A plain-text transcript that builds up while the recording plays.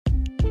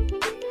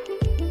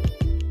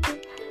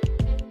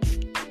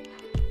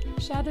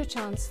Shadow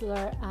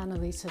Chancellor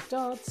Anneliese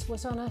Dodds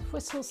was on a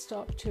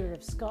whistle-stop tour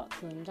of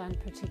Scotland and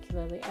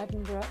particularly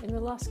Edinburgh in the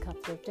last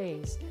couple of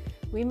days.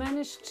 We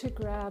managed to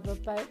grab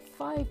about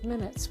 5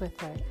 minutes with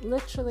her,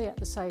 literally at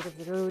the side of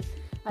the road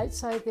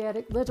outside the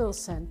Eric Liddell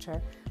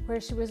Centre, where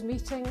she was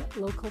meeting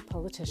local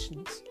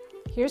politicians.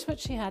 Here's what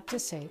she had to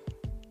say.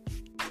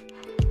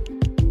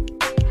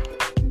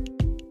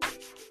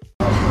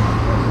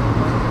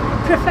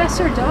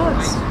 Professor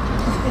Dodds,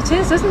 it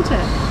is, isn't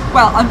it?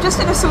 Well, I'm just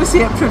an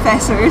associate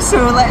professor, so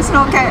let's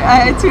not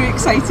get too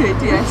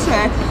excited, yes.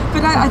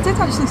 But I did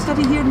actually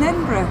study here in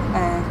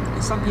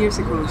Edinburgh some years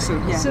ago, so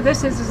yeah. So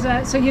this is,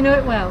 so you know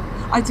it well?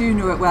 I do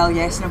know it well,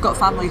 yes, and I've got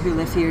family who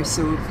live here,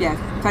 so yeah,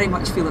 very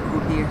much feel at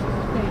home here.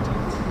 Right.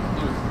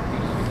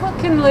 What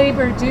can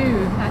Labour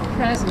do at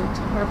present,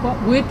 or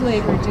what would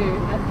Labour do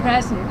at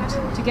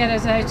present to get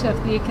us out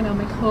of the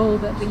economic hole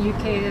that the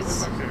UK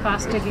is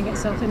fast digging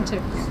itself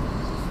into?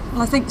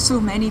 Well, I think so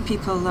many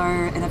people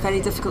are in a very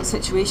difficult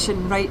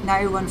situation right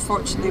now.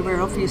 Unfortunately, we're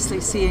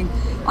obviously seeing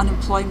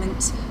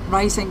unemployment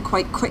rising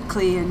quite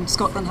quickly, and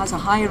Scotland has a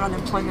higher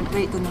unemployment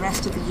rate than the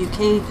rest of the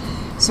UK.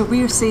 So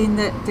we're saying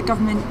that the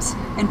government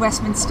in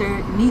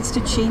Westminster needs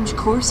to change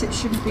course. It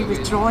shouldn't be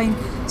withdrawing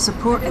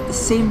support at the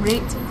same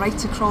rate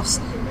right across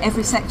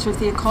every sector of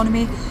the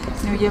economy.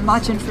 You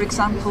imagine, for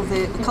example,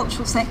 the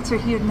cultural sector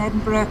here in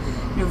Edinburgh,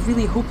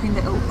 really hoping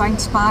that it will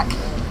bounce back,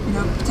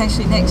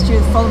 potentially next year,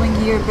 the following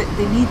year, but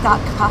they need that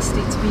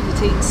capacity to be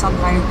retained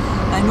somehow.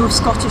 I know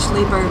Scottish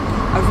Labour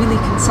are really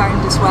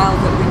concerned as well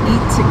that we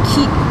need to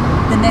keep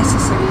the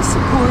necessary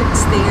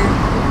supports there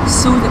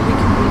so that we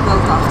can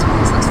rebuild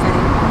afterwards. That's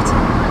very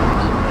important.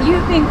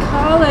 You've been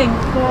calling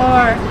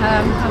for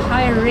a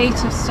higher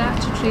rate of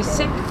statutory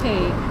sick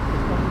pay.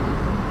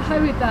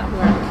 How would that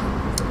work?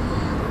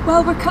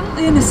 Well, we're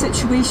currently in a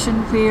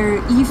situation where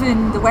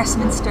even the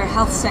Westminster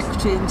Health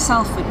Secretary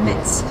himself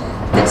admits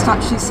that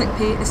statutory sick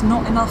pay is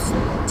not enough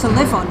to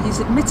live on. He's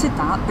admitted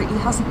that, but he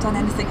hasn't done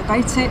anything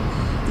about it.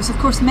 There's of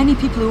course many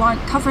people who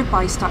aren't covered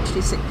by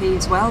statutory sick pay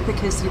as well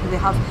because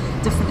they have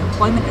different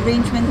employment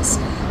arrangements.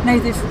 Now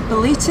they've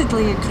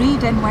belatedly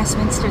agreed in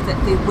Westminster that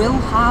they will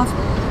have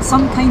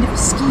some kind of a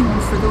scheme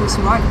for those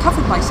who aren't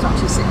covered by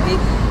statutory sick pay,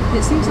 but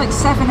it seems like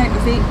 7 out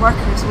of 8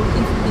 workers will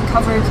even be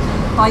covered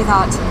by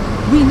that.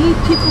 We need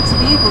people to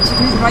be able to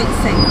do the right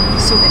thing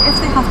so that if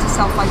they have to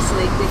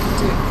self-isolate, they can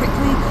do it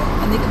quickly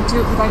and they can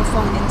do it without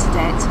falling into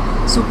debt.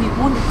 So we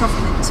want the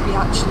government to be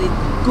actually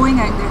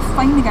going out there,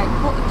 finding out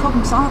what the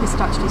problems are with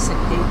statutory sick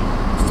pay,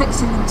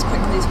 fixing them as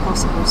quickly as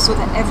possible so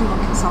that everyone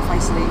can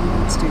self-isolate who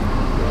needs to.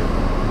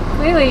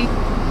 Clearly,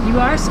 you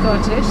are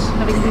Scottish,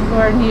 having been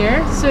born here,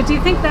 so do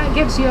you think that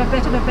gives you a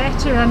bit of a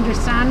better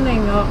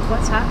understanding of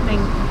what's happening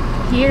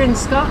here in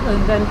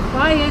Scotland, and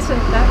why is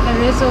it that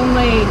there is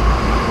only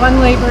one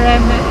Labour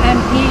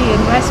MP in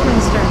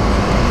Westminster?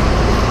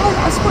 Well,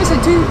 I suppose I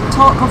do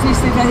talk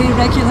obviously very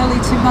regularly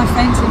to my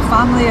friends and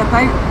family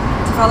about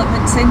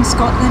developments in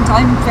Scotland.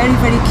 I'm very,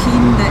 very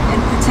keen that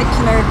in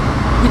particular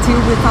we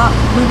deal with that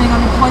looming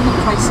unemployment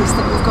crisis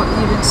that we've got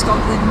here in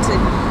Scotland,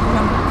 and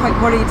I'm quite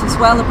worried as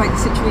well about the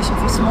situation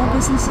for small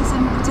businesses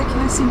in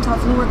particular. Seem to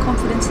have lower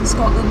confidence in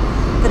Scotland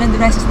than in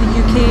the rest of the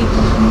UK.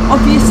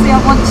 Obviously I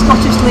want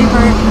Scottish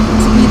Labour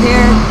to be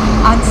there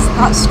and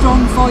that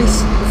strong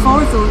voice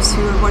for those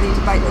who are worried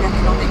about their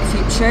economic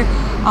future.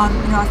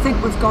 I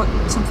think we've got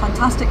some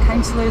fantastic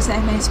councillors,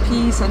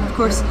 MSPs, and of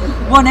course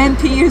one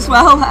MP as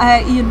well,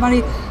 Ian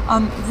Murray.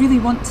 Really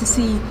want to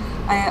see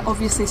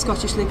obviously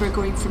Scottish Labour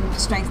going from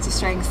strength to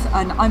strength,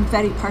 and I'm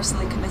very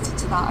personally committed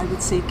to that, I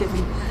would say,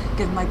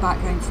 given my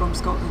background from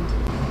Scotland.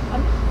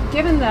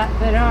 Given that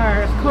there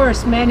are, of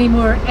course, many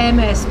more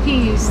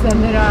MSPs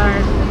than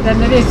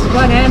there is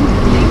one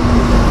MP,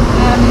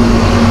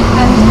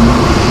 and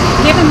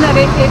given that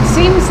it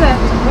seems that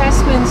the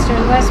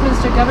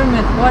Westminster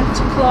government want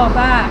to claw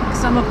back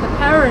some of the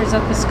powers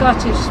of the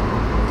Scottish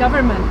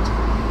government,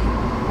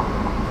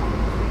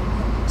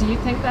 do you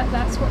think that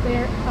that's what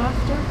they're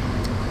after?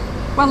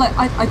 Well,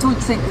 I don't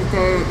think that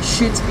there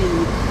should be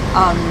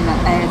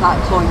that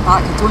clawing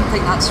back. I don't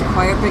think that's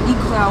required, but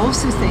equally I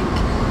also think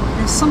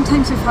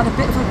sometimes we've had a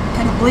bit of a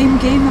kind of blame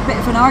game, a bit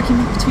of an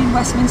argument between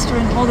Westminster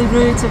and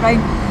Holyrood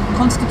around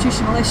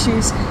constitutional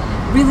issues.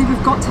 Really,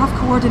 we've got to have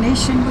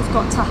coordination, we've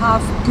got to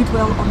have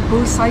goodwill on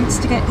both sides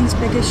to get these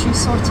big issues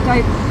sorted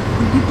out.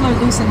 When people are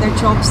losing their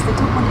jobs, they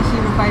don't want to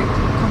hear about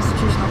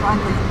constitutional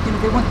wrangling.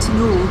 They want to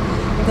know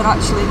that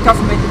actually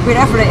government,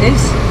 wherever it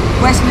is,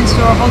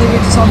 Westminster or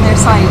Holyrood, is on their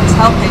side, is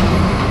helping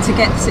to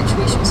get the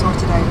situation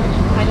sorted out.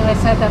 I know I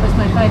said that was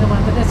my final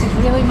one, but this is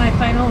really my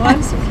final one.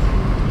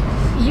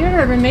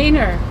 You're a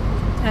Remainer,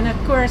 and of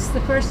course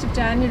the 1st of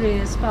January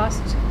is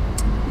fast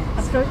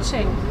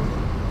approaching.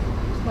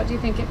 What do you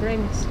think it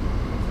brings?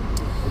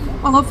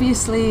 Well,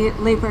 obviously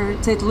Labour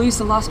did lose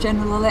the last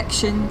general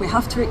election. We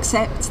have to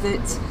accept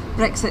that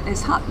Brexit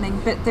is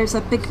happening, but there's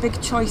a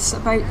big choice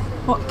about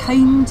what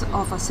kind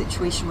of a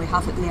situation we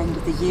have at the end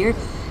of the year.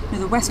 Now,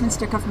 the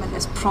Westminster government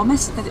has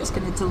promised that it's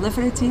going to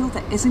deliver a deal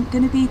that isn't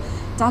going to be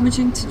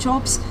damaging to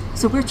jobs,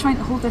 so we're trying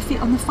to hold their feet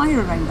on the fire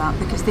around that,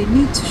 because they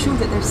need to show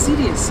that they're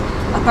serious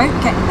about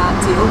getting that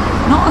deal,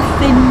 not a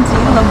thin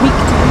deal, a weak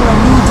deal, or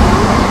no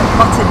deal,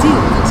 but a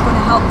deal that's going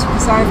to help to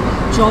preserve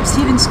jobs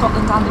here in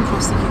Scotland and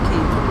across the UK.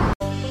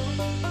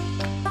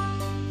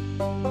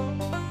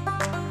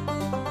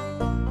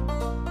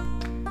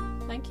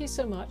 Thank you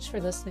so much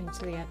for listening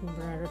to the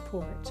Edinburgh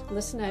Report.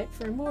 Listen out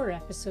for more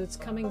episodes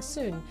coming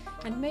soon,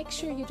 and make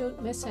sure you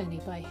don't miss any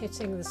by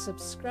hitting the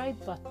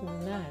subscribe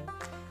button now.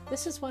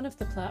 This is one of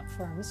the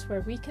platforms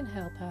where we can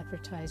help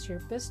advertise your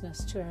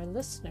business to our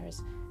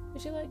listeners.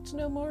 Would you like to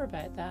know more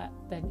about that?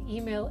 Then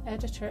email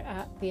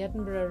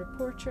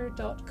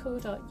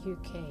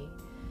editor@theedinburghreporter.co.uk.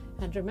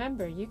 And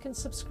remember, you can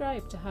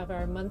subscribe to have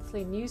our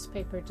monthly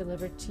newspaper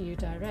delivered to you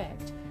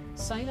direct.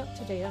 Sign up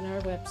today on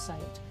our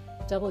website,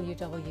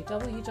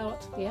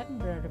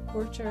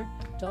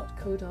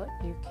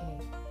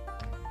 www.theedinburghreporter.co.uk.